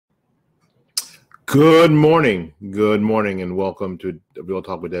Good morning, and welcome to Real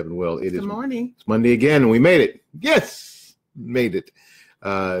Talk with Deb and Will. Good morning. It's Monday again, and we made it. Yes, made it.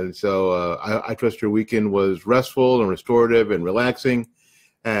 So I trust your weekend was restful and restorative and relaxing.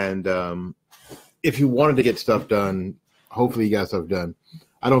 And if you wanted to get stuff done, hopefully you got stuff done.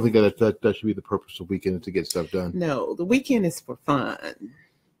 I don't think that should be the purpose of weekend, to get stuff done. No, the weekend is for fun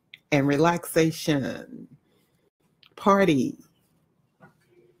and relaxation, party.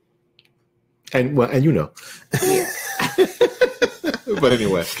 And you know. Yeah. But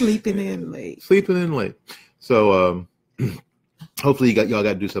anyway. Sleeping in late. So hopefully y'all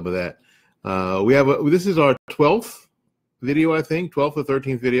got to do some of that. This is our 12th video, I think, 12th or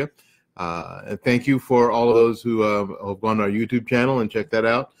 13th video. And thank you for all of those who have gone to our YouTube channel and checked that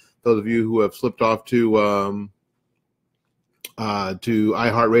out. Those of you who have slipped off to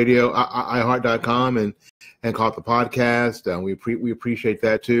iHeartRadio, iHeart.com and caught the podcast. We appreciate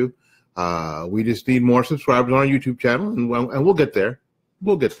that too. We just need more subscribers on our YouTube channel, and we'll get there.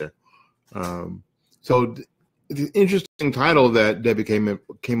 So the interesting title that Debbie came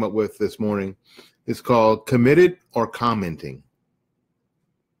up with this morning is called "Committed or Commenting."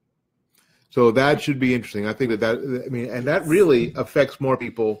 So that should be interesting. I think that really affects more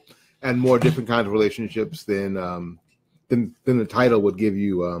people and more different kinds of relationships than the title would give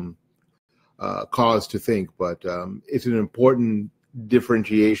you cause to think. But it's an important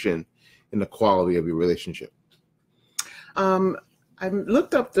differentiation in the quality of your relationship. I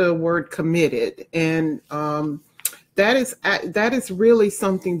looked up the word committed, and that is really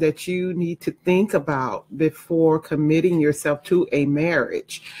something that you need to think about before committing yourself to a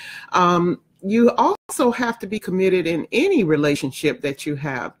marriage. You also have to be committed in any relationship that you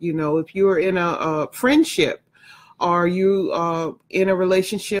have. You know, if you're in a friendship, or you in a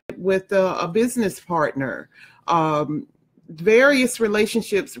relationship with a business partner, various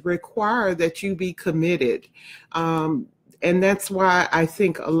relationships require that you be committed. And that's why I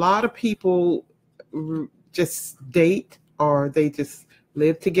think a lot of people just date, or they just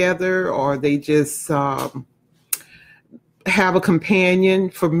live together, or they just have a companion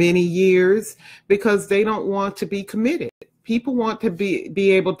for many years because they don't want to be committed. People want to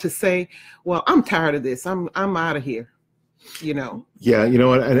be able to say, well, I'm tired of this. I'm out of here. You know. Yeah, you know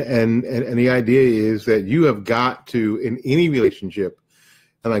what, and the idea is that you have got to, in any relationship,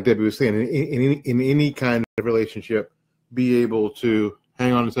 and like Debbie was saying, in any kind of relationship, be able to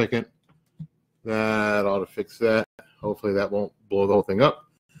hang on a second. That ought to fix that. Hopefully that won't blow the whole thing up.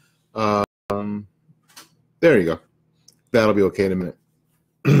 There you go. That'll be okay in a minute.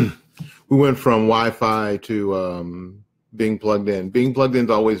 We went from Wi-Fi to being plugged in. Being plugged in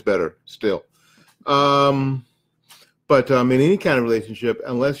is always better still. But in any kind of relationship,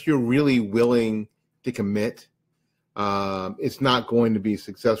 unless you're really willing to commit, it's not going to be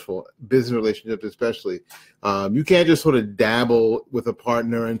successful. Business relationships especially. You can't just sort of dabble with a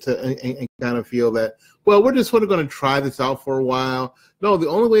partner and kind of feel that, well, we're just sort of going to try this out for a while. No, the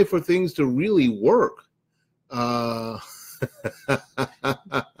only way for things to really work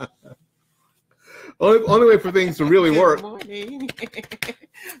only way for things to really work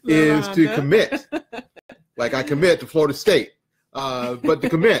is to commit. Like I commit to Florida State, but to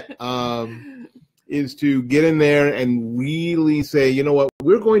commit is to get in there and really say, you know what,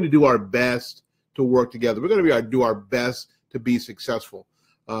 we're going to do our best to work together. We're going to do our best to be successful,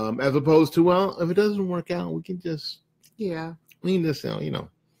 as opposed to, well, if it doesn't work out, we can just lean this out. You know,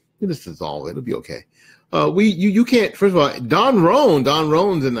 we just dissolve it. It'll be okay. You can't. First of all, Don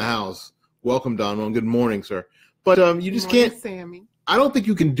Roan's in the house. Welcome, Don Roan. Good morning, sir. But you just can't. Sammy. I don't think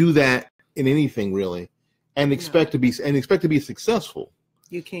you can do that in anything really. And expect to be successful.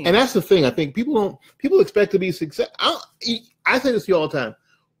 You can't. And that's the thing. I think people expect to be successful. I say this to you all the time.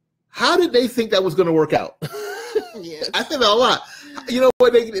 How did they think that was going to work out? Yes. I say that a lot. You know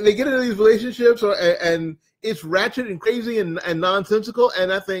what? They get into these relationships, and it's ratchet and crazy and nonsensical.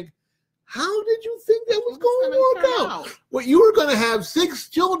 And I think, how did you think that was going to work out? Well, you were going to have 6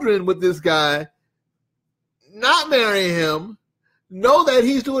 children with this guy, not marry him, know that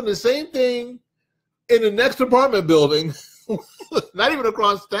he's doing the same thing in the next apartment building, not even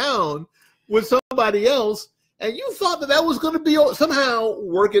across town, with somebody else, and you thought that was going to be somehow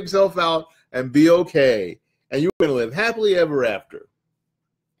work itself out and be okay, and you were going to live happily ever after.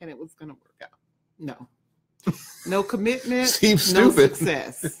 And it was going to work out. No commitment, Seems stupid. No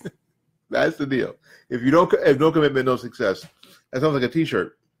success. That's the deal. If no commitment, no success. That sounds like a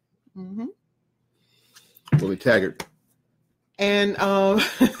T-shirt. Mm-hmm. Willie Taggart. And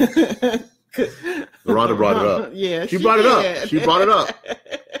Rhonda brought it up. Yeah, she brought it up. She brought it up.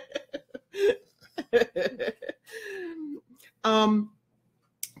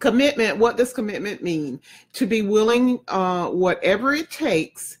 Commitment. What does commitment mean? To be willing, whatever it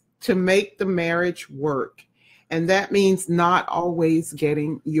takes to make the marriage work. And that means not always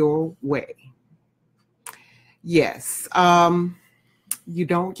getting your way. Yes. You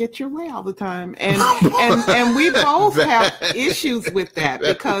don't get your way all the time. And we both have issues with that,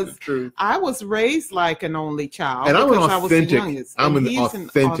 because I was raised like an only child. And I'm an authentic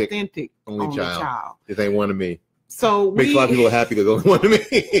only child. If they wanted me. So makes a lot of people happy because they want me.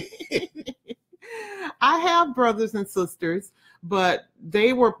 I have brothers and sisters, but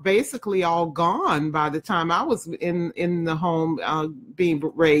they were basically all gone by the time I was in the home being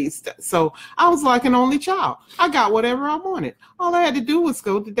raised. So I was like an only child. I got whatever I wanted. All I had to do was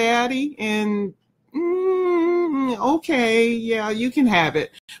go to daddy and, okay, yeah, you can have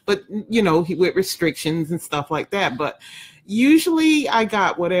it. But, you know, with restrictions and stuff like that. But usually I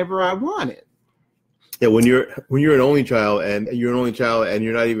got whatever I wanted. Yeah, when you're an only child and you're not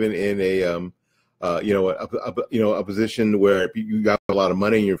even in a position where you got a lot of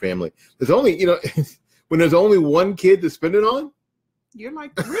money in your family. There's only, when there's only one kid to spend it on, you're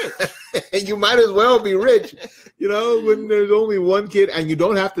like rich. You might as well be rich, when there's only one kid and you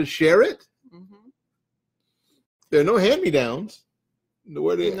don't have to share it. Mm-hmm. There are no hand-me-downs.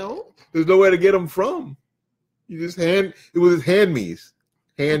 There's nowhere to get them from. You just it was hand-me's.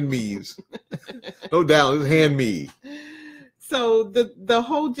 Hand-me's. No doubt, it's hand-me. So the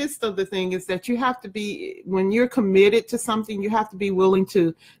whole gist of the thing is that you have to be, when you're committed to something, you have to be willing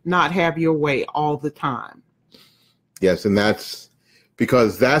to not have your way all the time. Yes, and that's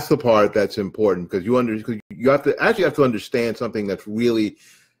because that's the part that's important, because you have to understand something that's really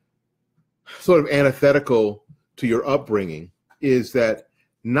sort of antithetical to your upbringing, is that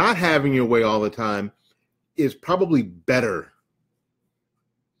not having your way all the time is probably better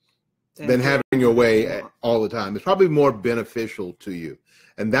than having your way all the time. It's probably more beneficial to you.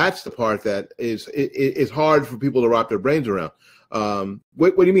 And that's the part that is hard for people to wrap their brains around.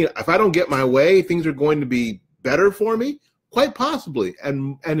 What do you mean? If I don't get my way, things are going to be better for me? Quite possibly.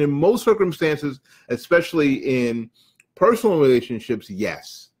 And in most circumstances, especially in personal relationships,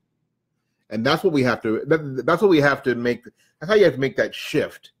 yes. And that's what we have to, that's what we have to make. That's how you have to make that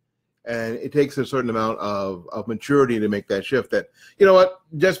shift. And it takes a certain amount of maturity to make that shift, that, you know what,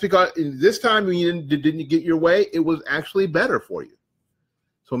 just because this time when you didn't get your way, it was actually better for you.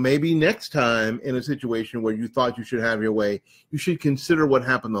 So maybe next time in a situation where you thought you should have your way, you should consider what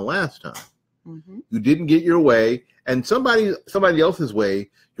happened the last time. Mm-hmm. You didn't get your way, and somebody else's way,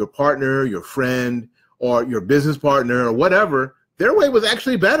 your partner, your friend, or your business partner or whatever, their way was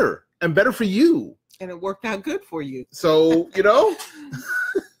actually better and better for you. And it worked out good for you. So,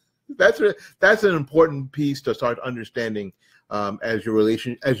 that's an important piece to start understanding as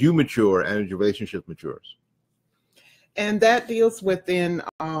you mature and as your relationship matures. And that deals within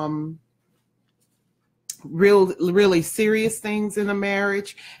really serious things in a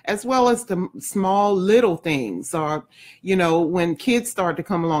marriage, as well as the small little things. Or, when kids start to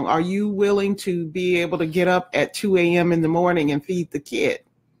come along, are you willing to be able to get up at 2 a.m. in the morning and feed the kid?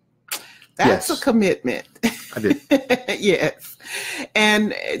 That's a commitment. I did. Yes.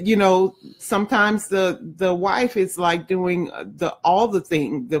 And, sometimes the wife is like doing all the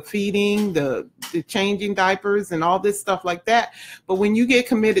thing, the feeding, the changing diapers and all this stuff like that. But when you get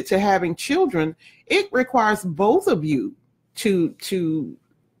committed to having children, it requires both of you to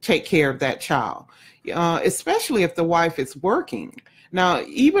take care of that child, especially if the wife is working. Now,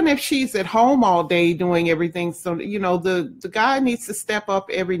 even if she's at home all day doing everything, so, the guy needs to step up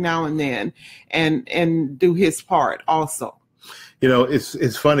every now and then and do his part also.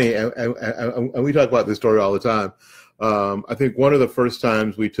 It's funny, and we talk about this story all the time. I think one of the first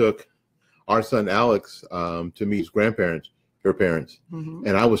times we took our son Alex to meet his grandparents, her parents, mm-hmm.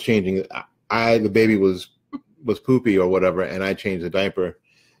 and I was changing. The baby was poopy or whatever, and I changed the diaper.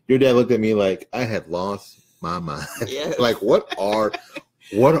 Your dad looked at me like I had lost my mind. Yes. Like, what are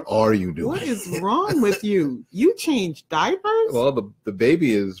you doing? What is wrong with you? You change diapers? Well, the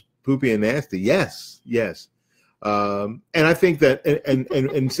baby is poopy and nasty. Yes. And I think that, and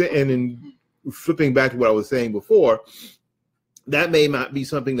in flipping back to what I was saying before, that may not be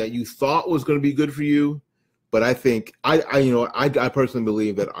something that you thought was going to be good for you, but I think I personally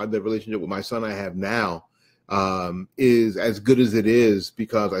believe that the relationship with my son I have now is as good as it is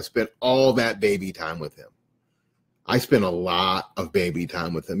because I spent all that baby time with him. I spent a lot of baby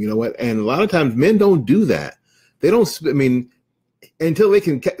time with him. You know what? And a lot of times men don't do that. They don't. Until they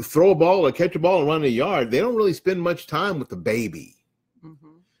can throw a ball or catch a ball and run in the yard, they don't really spend much time with the baby.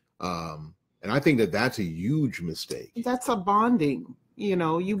 Mm-hmm. And I think that that's a huge mistake. That's a bonding.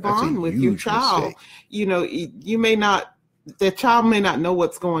 You bond with your child. Mistake. You may not the child may not know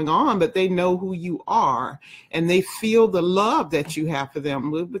what's going on, but they know who you are, and they feel the love that you have for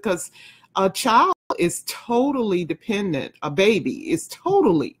them, because a child is totally dependent, a baby is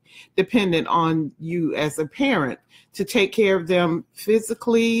totally dependent on you as a parent to take care of them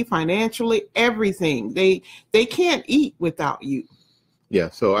physically, financially, everything. They can't eat without you. Yeah,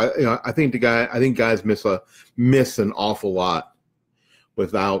 so I think guys miss an awful lot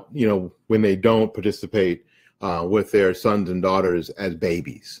without, when they don't participate with their sons and daughters as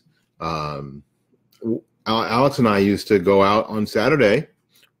babies. Alex and I used to go out on Saturday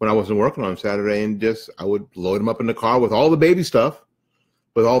when I wasn't working on Saturday, and I would load them up in the car with all the baby stuff,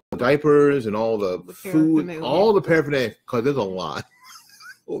 with all the diapers and all the food, all the paraphernalia, because there's a lot.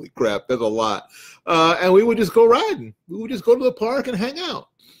 Holy crap, there's a lot. And we would just go riding. We would just go to the park and hang out.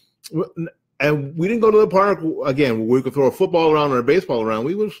 And we didn't go to the park, again, we could throw a football around or a baseball around.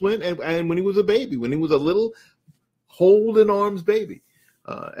 We would swim, and when he was a baby, when he was a little hold in arms baby.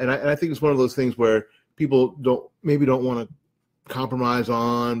 And I think it's one of those things where people don't want to compromise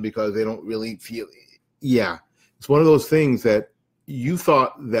on because they don't really feel it. Yeah, it's one of those things that you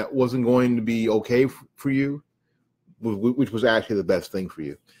thought that wasn't going to be okay for you, which was actually the best thing for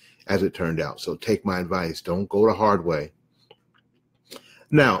you, as it turned out. So take my advice. Don't go the hard way.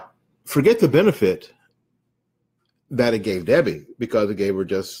 Now, forget the benefit that it gave Debbie, because it gave her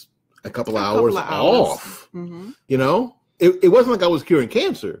just a couple hours off. Mm-hmm. It wasn't like I was curing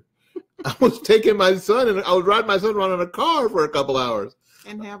cancer. I was taking my son, and I was riding my son around in a car for a couple hours.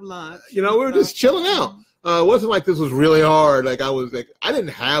 And have lunch. We were just chilling out. It wasn't like this was really hard. I didn't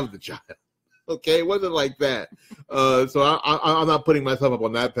have the child. Okay, it wasn't like that. So I'm not putting myself up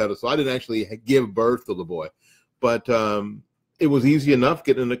on that pedestal. I didn't actually give birth to the boy. But it was easy enough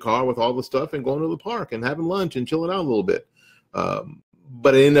getting in the car with all the stuff and going to the park and having lunch and chilling out a little bit.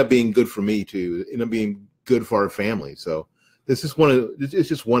 But it ended up being good for me too. It ended up being good for our family. So it's just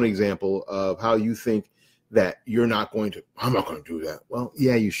one example of how you think that I'm not going to do that. Well,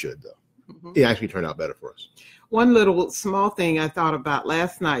 yeah, you should though. Mm-hmm. It actually turned out better for us. One little small thing I thought about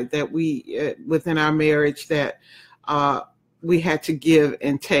last night that we, within our marriage, that we had to give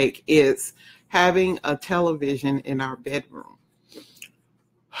and take is having a television in our bedroom.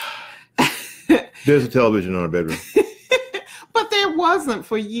 There's a television in our bedroom. But there wasn't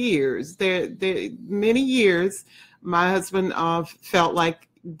for years. There many years, my husband felt like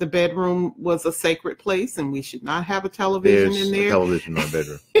the bedroom was a sacred place and we should not have a television in there. There's a television in our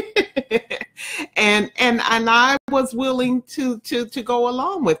bedroom. and I was willing to go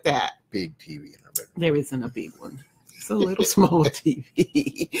along with that. Big TV in our bedroom. There isn't a big one. It's a little small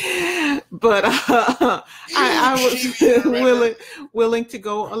TV. But I was willing to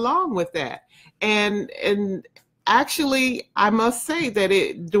go along with that. And actually, I must say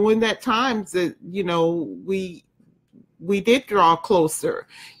that during that time that, we did draw closer,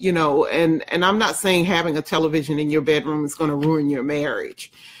 and I'm not saying having a television in your bedroom is going to ruin your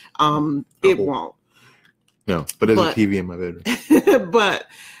marriage. It won't. No, but there's a TV in my bedroom. But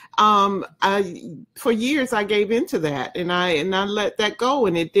for years I gave into that, and I let that go,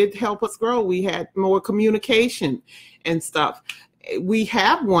 and it did help us grow. We had more communication and stuff. We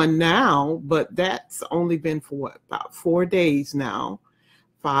have one now, but that's only been for about 4 days now,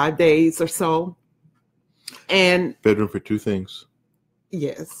 5 days or so. And bedroom for two things.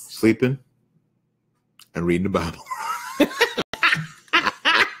 Yes. Sleeping and reading the Bible.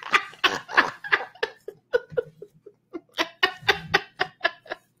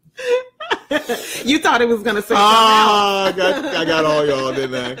 You thought it was going to say I got all y'all,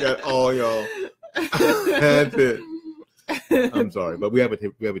 didn't I? Got all y'all. That's it. I'm sorry, but we have a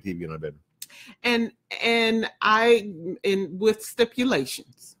TV in our bedroom. And with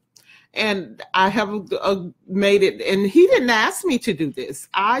stipulations. And I have made it, and he didn't ask me to do this.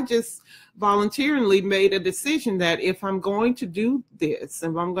 I just voluntarily made a decision that if I'm going to do this,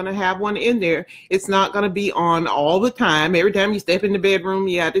 if I'm going to have one in there, it's not going to be on all the time. Every time you step in the bedroom,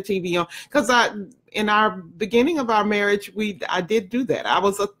 you have the TV on. Because in our beginning of our marriage, I did do that. I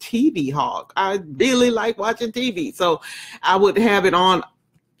was a TV hog. I really like watching TV. So I would have it on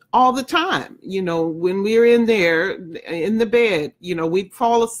all the time. When we were in there in the bed, we'd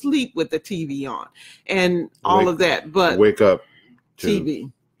fall asleep with the TV on and all of that. But wake up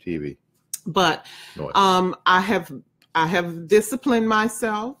to TV. But I have disciplined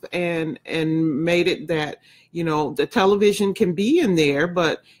myself and made it that, the television can be in there,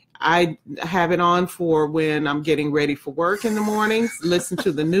 but I have it on for when I'm getting ready for work in the mornings, listen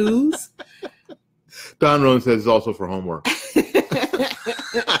to the news. Don Rowan says it's also for homework.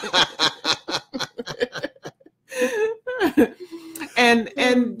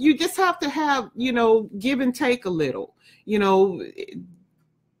 And you just have to have, give and take a little. You know,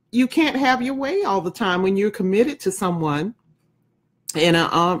 you can't have your way all the time when you're committed to someone in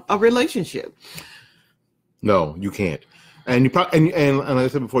a relationship. No, you can't. And you probably, and like I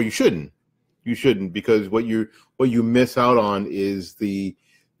said before, you shouldn't. You shouldn't, because what you miss out on is the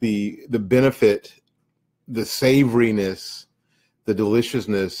benefit, the savoriness, the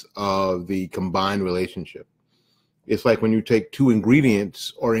deliciousness of the combined relationship. It's like when you take two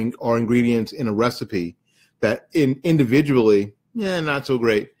ingredients or ingredients in a recipe that individually, not so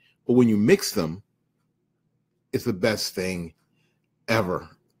great, but when you mix them, it's the best thing ever.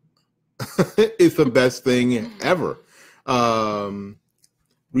 It's the best thing ever.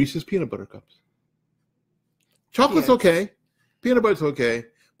 Reese's peanut butter cups. Chocolate's okay. Peanut butter's okay.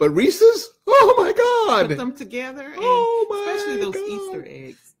 But Reese's? Oh my God. Put them together. And oh my especially those God. Easter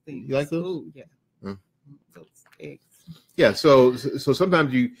eggs things. You like those? Oh, yeah. Those eggs. Yeah, so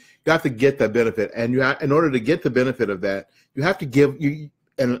sometimes you have to get that benefit, and in order to get the benefit of that, you have to give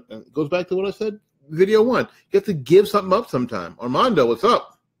and it goes back to what I said, video one. You have to give something up sometime. Armando, what's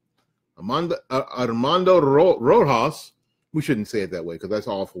up? Armando Rojas. We shouldn't say it that way because that's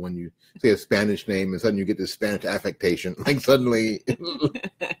awful when you say a Spanish name and suddenly you get this Spanish affectation. Like suddenly.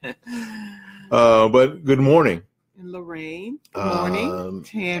 But good morning. And Lorraine. Good morning.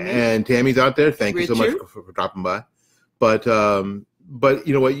 Tammy. And Tammy's out there. Thank Richard. you so much for dropping by. But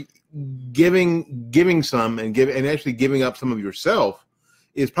you know what? Giving some and actually giving up some of yourself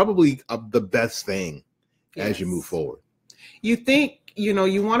is probably the best thing as you move forward. You think,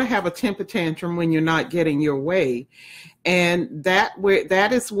 you want to have a temper tantrum when you're not getting your way. And that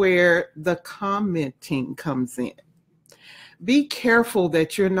is where the commenting comes in. Be careful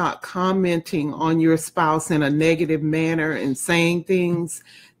that you're not commenting on your spouse in a negative manner and saying things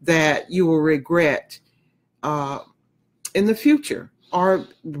that you will regret in the future. Or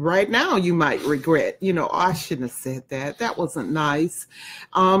right now you might regret, I shouldn't have said that. That wasn't nice.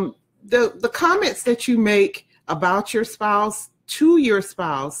 The comments that you make about your spouse to your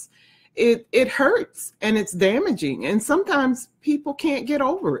spouse, it hurts and it's damaging. And sometimes people can't get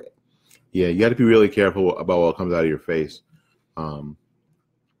over it. Yeah, you got to be really careful about what comes out of your face,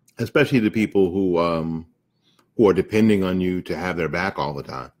 especially the people who are depending on you to have their back all the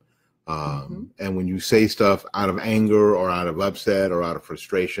time. And when you say stuff out of anger or out of upset or out of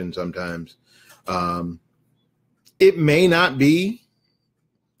frustration, sometimes it may not be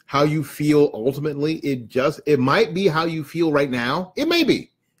how you feel ultimately. It might be how you feel right now. It may be.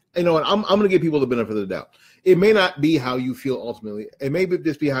 You know what? I'm going to give people the benefit of the doubt. It may not be how you feel ultimately. It may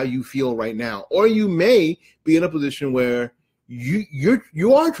just be how you feel right now, or you may be in a position where you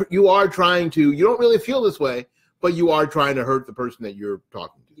are trying to. You don't really feel this way, but you are trying to hurt the person that you're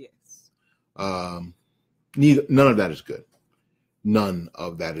talking to. Yes. None of that is good. None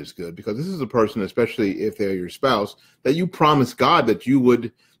of that is good, because this is a person, especially if they're your spouse, that you promised God that you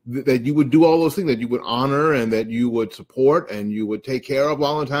would do all those things, that you would honor and that you would support and you would take care of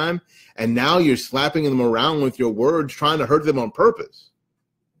all the time. And now you're slapping them around with your words, trying to hurt them on purpose.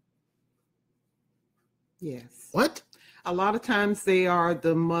 Yes. What? A lot of times they are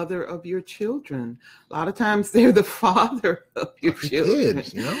the mother of your children. A lot of times they're the father of your children.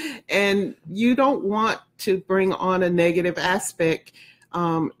 Kids, And you don't want to bring on a negative aspect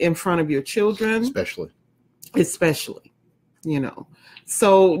in front of your children. Especially,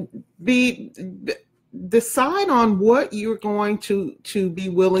 So decide on what you're going to be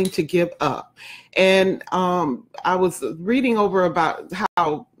willing to give up. And I was reading over about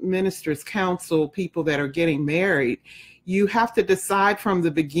how ministers counsel people that are getting married. You have to decide from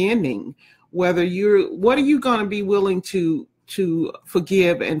the beginning what are you going to be willing to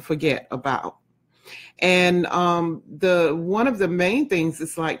forgive and forget about. And one of the main things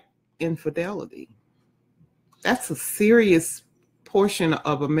is like infidelity. That's a serious portion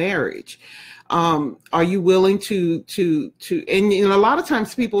of a marriage. Are you willing to and a lot of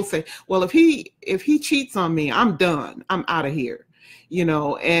times people say, well, if he cheats on me, I'm done. I'm out of here.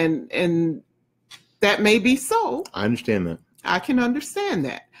 And that may be so. I understand that. I can understand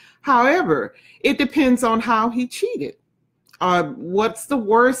that. However, it depends on how he cheated. What's the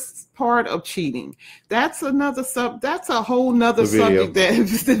worst part of cheating? That's a whole nother subject,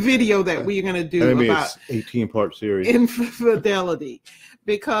 the video that we're going to do about 18-part series. Infidelity.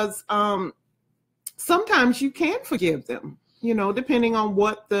 Because sometimes you can forgive them, depending on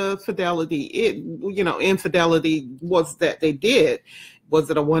what the infidelity was that they did. Was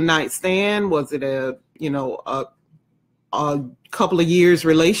it a one-night stand? Was it a couple of years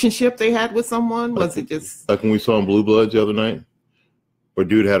relationship they had with someone? Was it just like when we saw in Blue Bloods the other night, where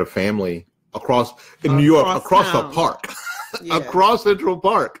dude had a family in New York, across the park, across Central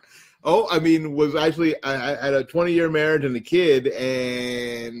Park, Oh, I mean, was actually I had a 20-year marriage and a kid,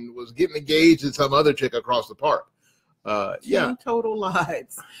 and was getting engaged to some other chick across the park. Yeah. 10 total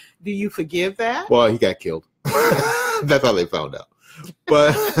lives. Do you forgive that? Well, he got killed. That's how they found out.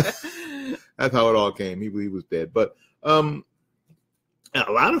 But that's how it all came. He was dead. But a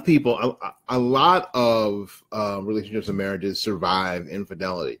lot of people, a lot of relationships and marriages survive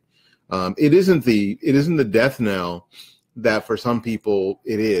infidelity. It isn't the death knell that for some people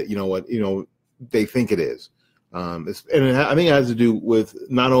it is. You know what? They think it is. I think it has to do with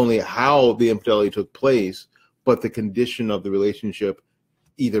not only how the infidelity took place, but the condition of the relationship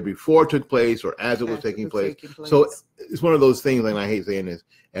either before it took place or as it was taking place. So it's one of those things, and I hate saying this,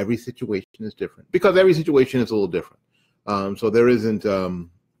 every situation is different because every situation is a little different. So there isn't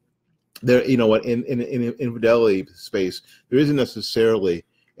there, in infidelity space, there isn't necessarily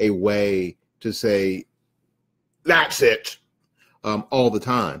a way to say that's it all the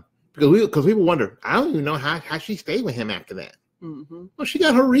time, because people wonder, I don't even know how she stayed with him after that. Mm-hmm. Well, she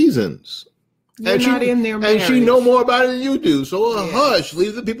got her reasons. You're not in their marriage. And she know more about it than you do. So hush,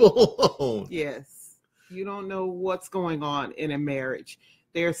 leave the people alone. Yes. You don't know what's going on in a marriage.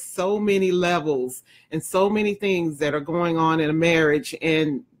 There's so many levels and so many things that are going on in a marriage.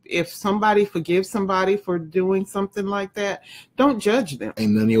 And if somebody forgives somebody for doing something like that, don't judge them.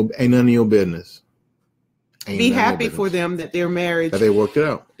 Ain't none of your business. Be happy for them that their marriage that they worked it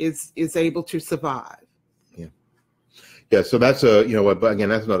out is able to survive. Yeah, so that's but again,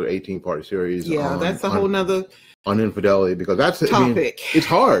 that's another 18-part series. Yeah, that's a whole nother on infidelity, because that's topic. I mean, it's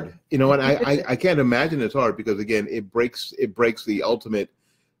hard, and I can't imagine it's hard because again, it breaks the ultimate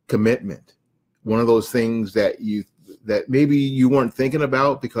commitment. One of those things that maybe you weren't thinking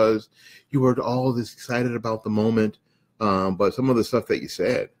about because you were all this excited about the moment, but some of the stuff that you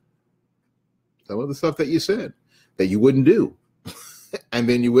said that you wouldn't do, and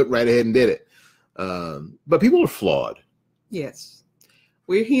then you went right ahead and did it. But people are flawed. Yes.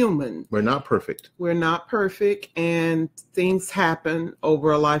 We're human. We're not perfect. And things happen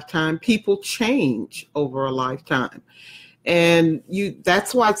over a lifetime. People change over a lifetime. And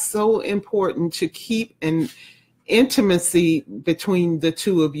that's why it's so important to keep an intimacy between the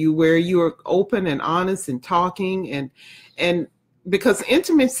two of you where you are open and honest and talking, and because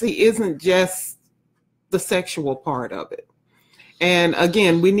intimacy isn't just the sexual part of it. And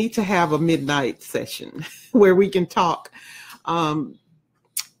again, we need to have a midnight session where we can talk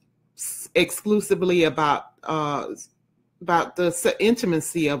exclusively about the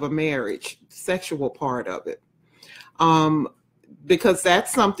intimacy of a marriage, sexual part of it, because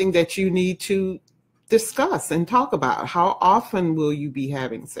that's something that you need to discuss and talk about. How often will you be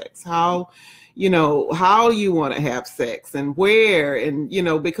having sex? How you want to have sex and where, and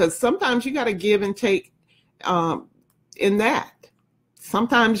because sometimes you got to give and take in that.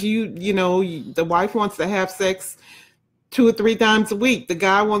 Sometimes the wife wants to have sex 2 or 3 times a week. The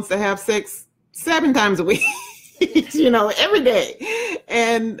guy wants to have sex 7 times a week, every day.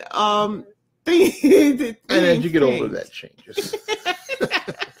 And and as you get older, that changes.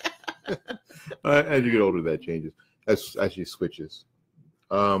 As you get older, that changes. That actually switches.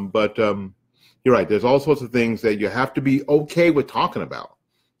 But you're right. There's all sorts of things that you have to be okay with talking about.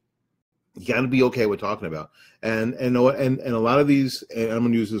 You got to be okay with talking about, and a lot of these, and I'm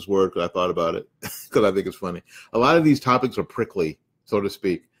going to use this word because I thought about it because I think it's funny. A lot of these topics are prickly, so to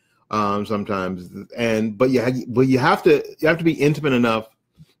speak, sometimes, but you have to be intimate enough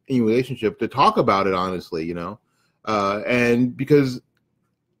in your relationship to talk about it honestly, and because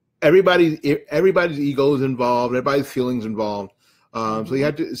everybody's ego is involved, everybody's feelings involved, so you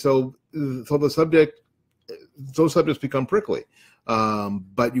have to, so those subjects become prickly.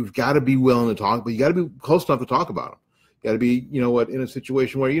 But you've got to be willing to talk, but you got to be close enough to talk about them. You got to be, in a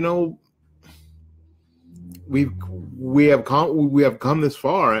situation where, we have come this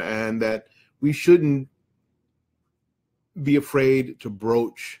far, and that we shouldn't be afraid to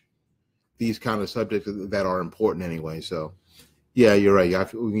broach these kind of subjects that are important anyway. So, yeah, you're right.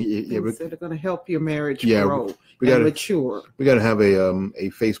 Things that are going to help your marriage grow and mature. We got to have a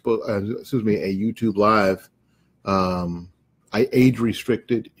YouTube Live. Age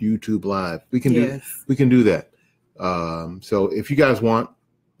restricted YouTube Live. We can do that. So if you guys want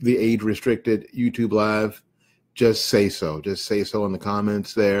the age restricted YouTube Live, just say so. Just say so in the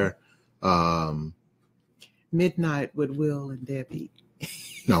comments there. Midnight with Will and Debbie.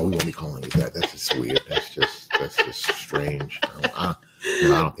 No, we won't be calling it that. That's just weird. That's just strange. I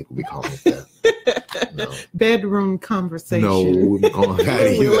don't think we'll be calling it that. No. Bedroom conversation. No, we won't be calling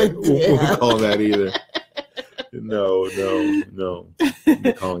that either. We won't be calling that either. No. We'll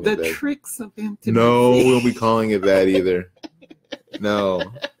be calling the tricks of intimacy. No, we'll be calling it that either.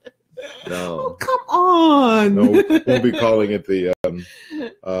 No. No. Oh, come on. No, we'll be calling it the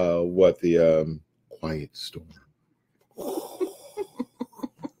Quiet Storm.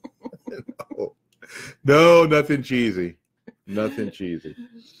 No, nothing cheesy. Nothing cheesy.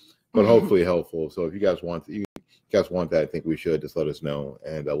 But hopefully helpful. So if you guys want that, I think we should just let us know,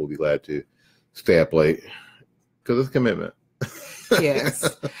 and we'll be glad to stay up late because it's commitment.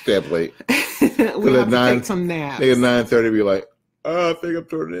 Yes. Stay up late. We have to take some naps. At 9:30, be like, I think I'm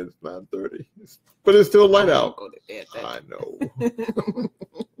turning in. It's 9:30, but it's still light out. Go to bed. I know.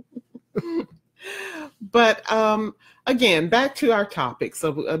 But again, back to our topics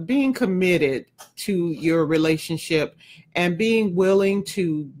of being committed to your relationship and being willing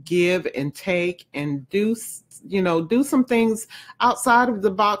to give and take and do some things outside of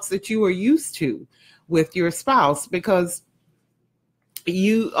the box that you are used to with your spouse, because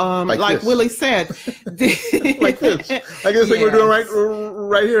you like Willie said, like this thing we're doing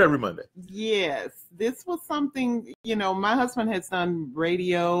right here every Monday. Yes, this was something, my husband has done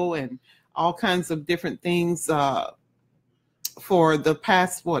radio and all kinds of different things for the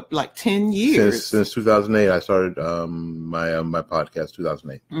past 10 years. Since 2008, I started my podcast.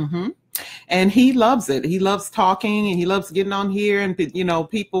 2008. Mm-hmm. And he loves it. He loves talking, and he loves getting on here, and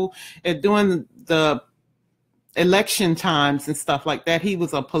people are doing the election times and stuff like that. He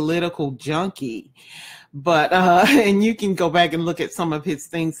was a political junkie, but and you can go back and look at some of his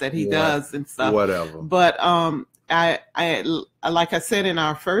things that he does and stuff. Whatever. But I like I said in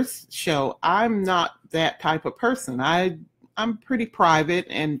our first show, I'm not that type of person. I'm pretty private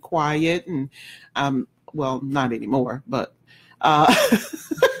and quiet, and well, not anymore, but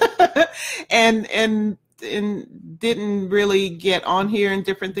and didn't really get on here and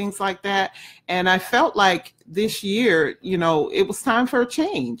different things like that. And I felt like this year, it was time for a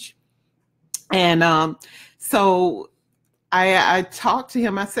change. And so I talked to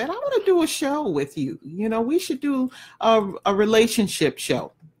him. I said, I want to do a show with you. We should do a relationship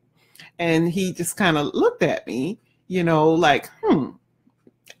show. And he just kind of looked at me, like,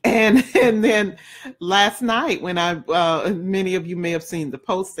 And then last night when many of you may have seen the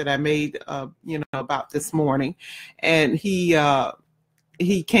post that I made, about this morning, and he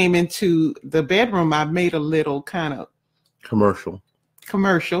came into the bedroom. I made a little kind of commercial,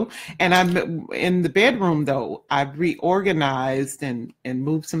 and I'm in the bedroom though. I've reorganized and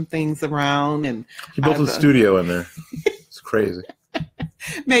moved some things around, and you built a studio in there. It's crazy.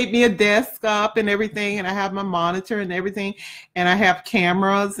 Made me a desk up and everything, and I have my monitor and everything, and I have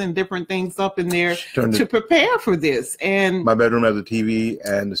cameras and different things up in there to prepare for this. And my bedroom has a TV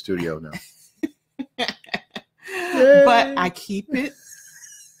and the studio now. But I keep it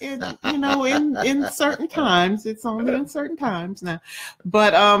in certain times. It's only in certain times now.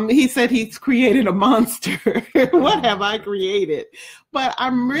 But he said he's created a monster. What have I created? But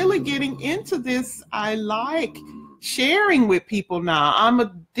I'm really getting into this. I like sharing with people now. I'm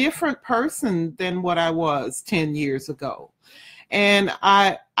a different person than what I was 10 years ago. And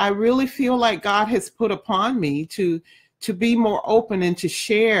I really feel like God has put upon me to be more open and to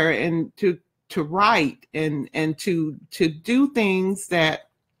share and to write and to do things that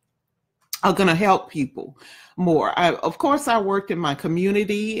are going to help people more. Of course, I worked in my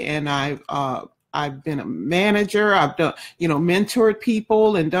community, and I've been a manager. I've done, mentored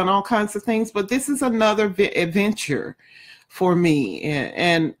people and done all kinds of things. But this is another adventure for me,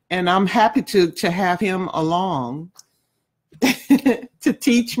 and I'm happy to have him along to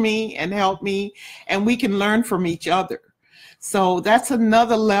teach me and help me, and we can learn from each other. So that's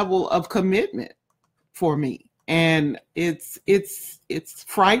another level of commitment for me, and it's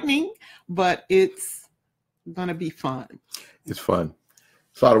frightening, but it's gonna be fun. It's fun.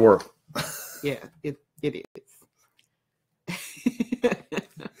 It's a lot of work. Yeah, it is.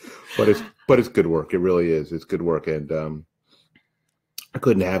 but it's good work. It really is. It's good work, and I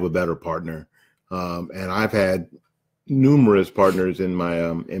couldn't have a better partner. And I've had numerous partners in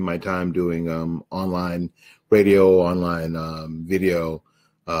my time doing online radio, online video,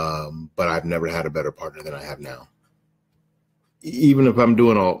 but I've never had a better partner than I have now. Even if I'm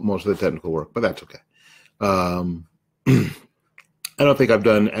doing most of the technical work, but that's okay. I don't think I've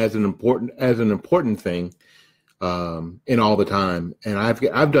done as an important thing in all the time, and I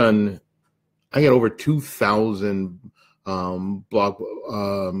get over 2,000 blog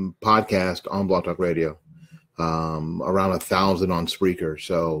podcasts on Blog Talk Radio, around 1,000 on Spreaker.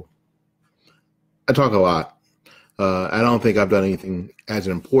 So I talk a lot. I don't think I've done anything as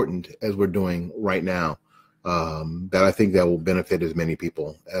important as we're doing right now. That I think that will benefit as many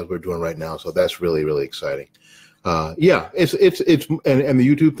people as we're doing right now. So that's really, really exciting. Yeah, it's and the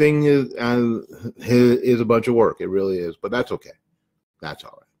YouTube thing is a bunch of work. It really is, but that's okay. That's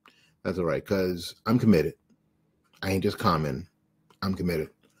all right. That's all right, because I'm committed. I ain't just commenting. I'm committed.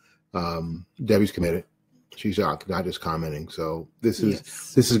 Debbie's committed. She's not just commenting. So this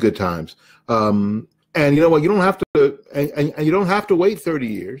is good times. And you know what? You don't have to, and you don't have to wait 30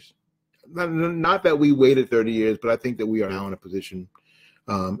 years. Not that we waited 30 years, but I think that we are now in a position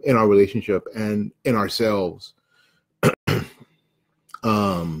in our relationship and in ourselves.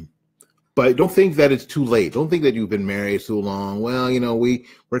 But don't think that it's too late. Don't think that you've been married so long. Well, you know,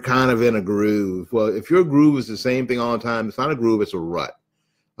 we're kind of in a groove. Well, if your groove is the same thing all the time, it's not a groove, it's a rut.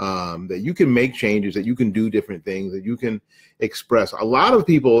 That you can make changes, that you can do different things, that you can express. A lot of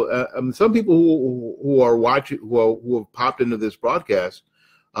people, some people who are watching, who have popped into this broadcast,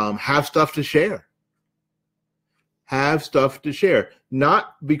 have stuff to share. Have stuff to share,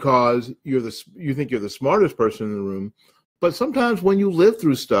 not because you think you're the smartest person in the room, but sometimes when you live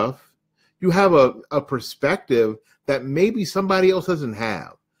through stuff, you have a perspective that maybe somebody else doesn't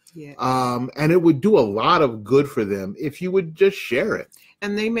have. Yes. And it would do a lot of good for them if you would just share it.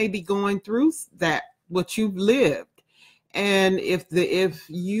 And they may be going through that, what you've lived. And if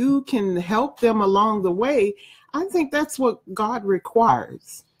you can help them along the way, I think that's what God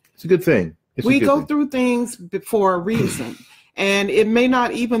requires. It's a good thing. We go through things for a reason, and it may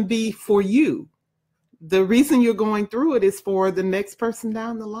not even be for you. The reason you're going through it is for the next person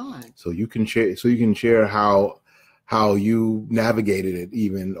down the line. So you can share how you navigated it,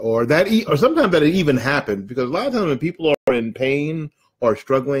 even, or sometimes that it even happened, because a lot of times when people are in pain or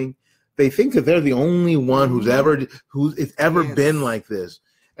struggling, they think that they're the only one who's ever been like this.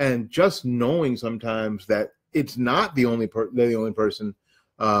 And just knowing sometimes that it's not the only person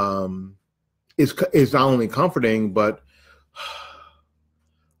is not only comforting, but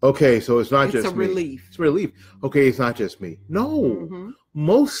okay, so it's not just me. Relief. It's a relief. Okay, it's not just me. No,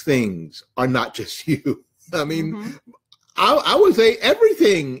 most things are not just you. I mean, I would say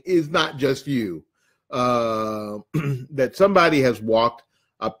everything is not just you. That somebody has walked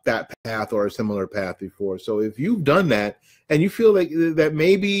up that path or a similar path before. So if you've done that and you feel like that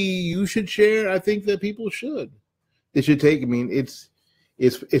maybe you should share, I think that people should. It should take. I mean, it's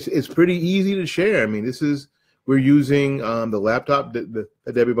pretty easy to share. I mean, we're using the laptop that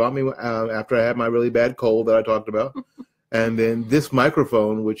Debbie bought me after I had my really bad cold that I talked about. And then this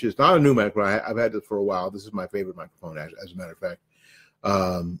microphone, which is not a new microphone. I've had this for a while. This is my favorite microphone, as a matter of fact.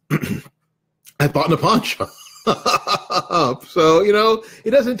 I bought in a pawn shop. So, you know,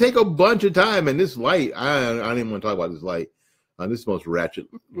 it doesn't take a bunch of time. And this light, I don't even want to talk about this light. This is the most ratchet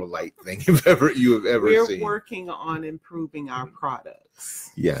light thing you have ever seen. We're working on improving our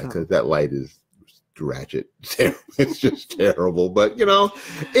products. Yeah, because that light is ratchet. It's just terrible. But you know,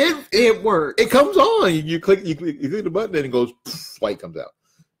 it works. It comes on. You click the button and it goes. Poof, light comes out.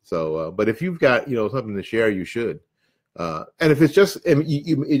 So, but if you've got something to share, you should. And if it's just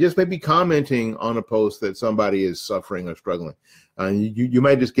it just may be commenting on a post that somebody is suffering or struggling, you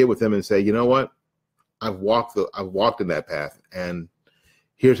might just get with them and say, you know what, I've walked in that path, and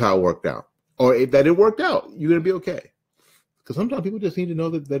here's how it worked out, or that it worked out. You're gonna be okay. Because sometimes people just need to know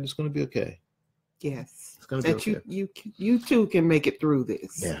that it's going to be okay. Yes, it's going to be okay. You too can make it through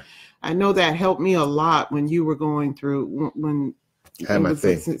this. Yeah, I know that helped me a lot when you were going through when I had my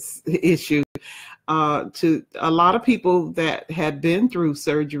thing issue. To a lot of people that had been through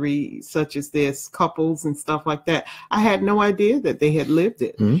surgery such as this, couples and stuff like that, I had no idea that they had lived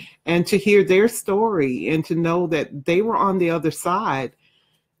it. Mm-hmm. And to hear their story and to know that they were on the other side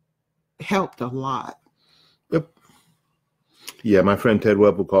helped a lot. Yep. Yeah, my friend Ted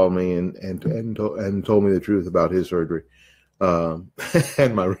Webble called me and told me the truth about his surgery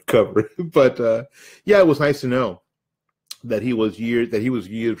and my recovery. But yeah, it was nice to know that he was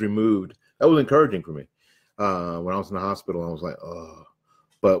years removed. That was encouraging for me. When I was in the hospital, I was like, oh,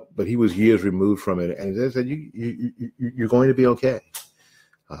 but he was years removed from it, and they said you're going to be okay.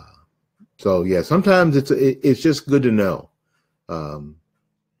 So yeah, sometimes it's just good to know.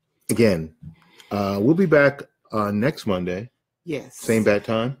 Again, we'll be back next Monday. Yes. Same bat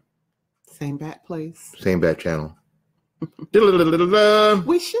time. Same bat place. Same bat channel.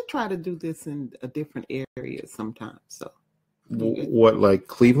 We should try to do this in a different area sometime. So. What, like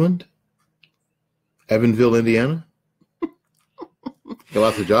Cleveland? Evansville, Indiana? Got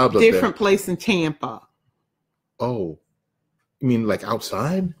lots of jobs up there. Different place in Tampa. Oh, you mean like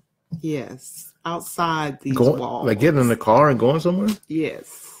outside? Yes, outside these walls. Like getting in the car and going somewhere?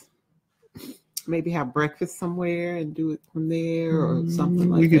 Yes. Maybe have breakfast somewhere and do it from there or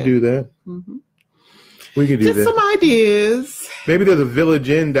something like that. We could do that. Mm-hmm. We could do that. Just some ideas. Maybe there's a Village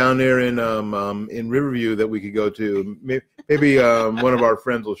Inn down there in Riverview that we could go to. Maybe one of our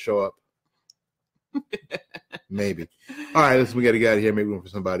friends will show up. Maybe. All right, listen, we got to get out of here, make room for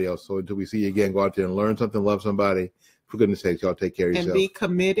somebody else. So until we see you again, go out there and learn something, love somebody. For goodness sakes, y'all take care of yourself. And be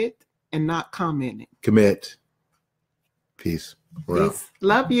committed and not commenting. Commit. Peace. We're out.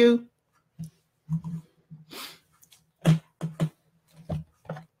 Love you.